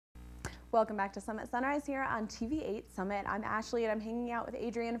Welcome back to Summit Sunrise here on TV8 Summit. I'm Ashley and I'm hanging out with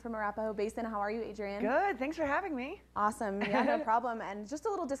Adrian from Arapahoe Basin. How are you, Adrian? Good, thanks for having me. Awesome, yeah, no problem. And just a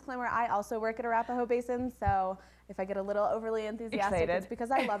little disclaimer, I also work at Arapahoe Basin, so if I get a little overly enthusiastic, it's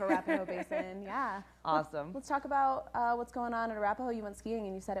because I love Arapahoe Basin, yeah. Awesome. Let's talk about what's going on at Arapahoe. You went skiing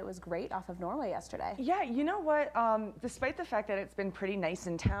and you said it was great off of Norway yesterday. Yeah, you know what, despite the fact that it's been pretty nice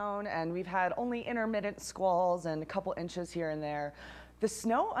in town and we've had only intermittent squalls and a couple inches here and there, the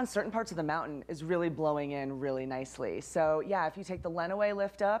snow on certain parts of the mountain is really blowing in really nicely. So yeah, if you take the Lenawee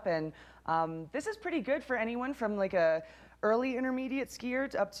lift up, and this is pretty good for anyone from like a early intermediate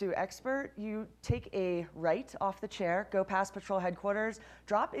skier up to expert. You take a right off the chair, go past patrol headquarters,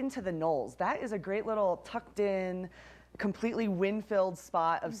 drop into the knolls. That is a great little tucked in, completely wind-filled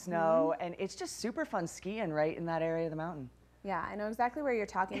spot of snow, and it's just super fun skiing right in that area of the mountain. Yeah, I know exactly where you're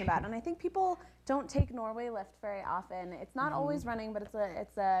talking about, and I think people don't take Norway lift very often. It's not always running, but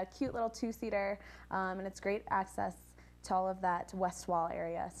it's a cute little two-seater, and it's great access to all of that west wall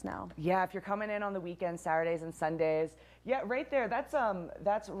area snow. Yeah, if you're coming in on the weekends, Saturdays and Sundays, yeah, right there. That's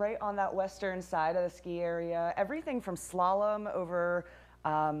right on that western side of the ski area. Everything from slalom over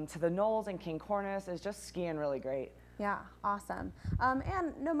to the knolls and King Cornice is just skiing really great. Yeah, awesome.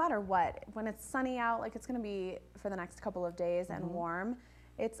 And no matter what, when it's sunny out, like it's going to be for the next couple of days and warm,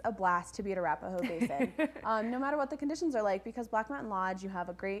 it's a blast to be at Arapahoe Basin. No matter what the conditions are like, because Black Mountain Lodge, you have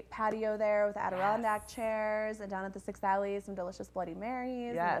a great patio there with Adirondack chairs, and down at the Sixth Alley, some delicious Bloody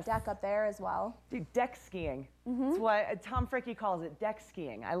Marys, and a deck up there as well. Dude, deck skiing. That's what Tom Fricke calls it, deck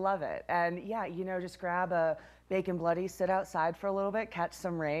skiing. I love it. And yeah, you know, just grab a bacon bloody, sit outside for a little bit, catch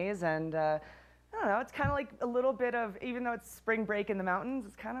some rays, and I don't know, it's kind of like a little bit of, even though it's spring break in the mountains,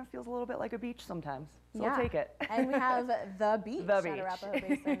 it kind of feels a little bit like a beach sometimes. So we'll take it. And we have the beach at Arapahoe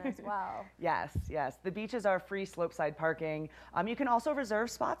Basin as well. Yes, yes. The beaches are free slopeside parking. You can also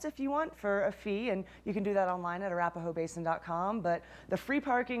reserve spots if you want for a fee, and you can do that online at arapahoebasin.com. But the free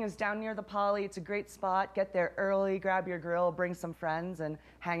parking is down near the Poly. It's a great spot. Get there early, grab your grill, bring some friends, and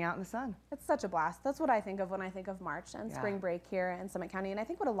hang out in the sun. It's such a blast. That's what I think of when I think of March and spring break here in Summit County, and I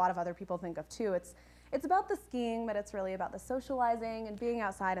think what a lot of other people think of too. It's about the skiing, but it's really about the socializing and being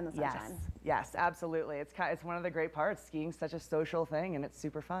outside in the sunshine. Yes, absolutely. It's one of the great parts. Skiing's such a social thing, and it's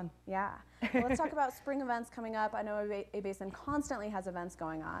super fun. Yeah. Well, let's talk about spring events coming up. I know A Basin constantly has events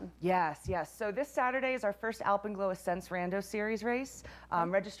going on. Yes, yes. So this Saturday is our first Alpenglow Ascents Rando Series race.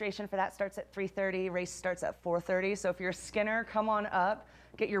 Registration for that starts at 3:30. Race starts at 4:30. So if you're a Skinner, come on up,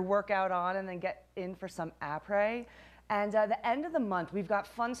 get your workout on, and then get in for some après. And the end of the month, we've got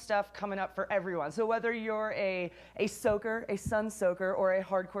fun stuff coming up for everyone. So whether you're a soaker, a sun soaker, or a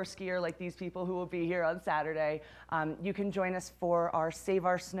hardcore skier like these people who will be here on Saturday, you can join us for our Save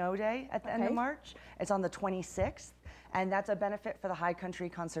Our Snow Day at the end of March. It's on the 26th. And that's a benefit for the High Country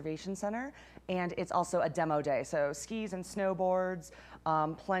Conservation Center. And it's also a demo day. So skis and snowboards,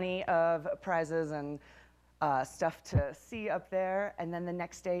 plenty of prizes and stuff to see up there. And then the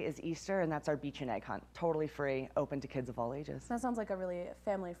next day is Easter, and that's our beach and egg hunt. Totally free, open to kids of all ages. That sounds like a really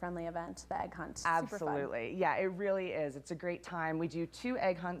family-friendly event, the egg hunt. Absolutely. Super fun. Yeah, it really is. It's a great time. We do 2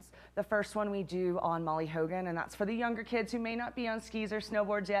 egg hunts. The first one we do on Molly Hogan, and that's for the younger kids who may not be on skis or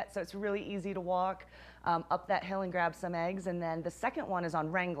snowboards yet, so it's really easy to walk up that hill and grab some eggs. And then the second one is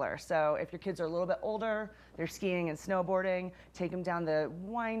on Wrangler. So if your kids are a little bit older, they're skiing and snowboarding, take them down the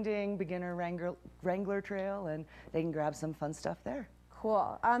winding beginner Wrangler trail, and they can grab some fun stuff there.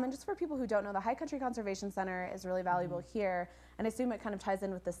 Cool. And just for people who don't know, the High Country Conservation Center is really valuable here, and I assume it kind of ties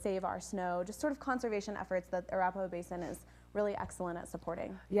in with the Save Our Snow, just sort of conservation efforts that Arapahoe Basin is really excellent at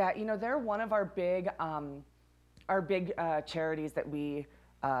supporting. Yeah, you know, they're one of our big charities that we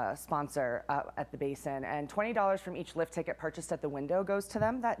sponsor at the Basin, and $20 from each lift ticket purchased at the window goes to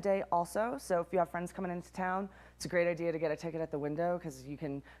them that day also. So if you have friends coming into town, it's a great idea to get a ticket at the window because you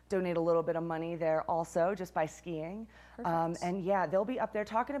can donate a little bit of money there also just by skiing. And yeah, they'll be up there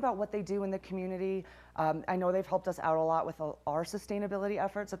talking about what they do in the community. I know they've helped us out a lot with our sustainability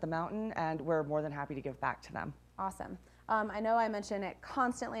efforts at the mountain, and we're more than happy to give back to them. Awesome. I know I mention it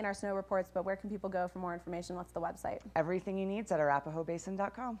constantly in our snow reports, but where can people go for more information? What's the website? Everything you need is at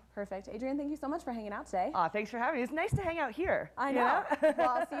arapahoebasin.com. Perfect. Adrian, thank you so much for hanging out today. Thanks for having me. It's nice to hang out here. I know. Well,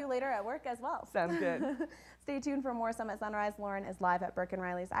 I'll see you later at work as well. Sounds good. Stay tuned for more Summit Sunrise. Lauren is live at Burke &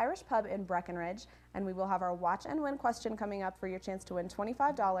 Riley's Irish Pub in Breckenridge, and we will have our Watch and Win question coming up for your chance to win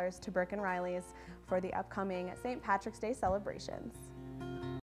 $25 to Burke & Riley's for the upcoming St. Patrick's Day celebrations.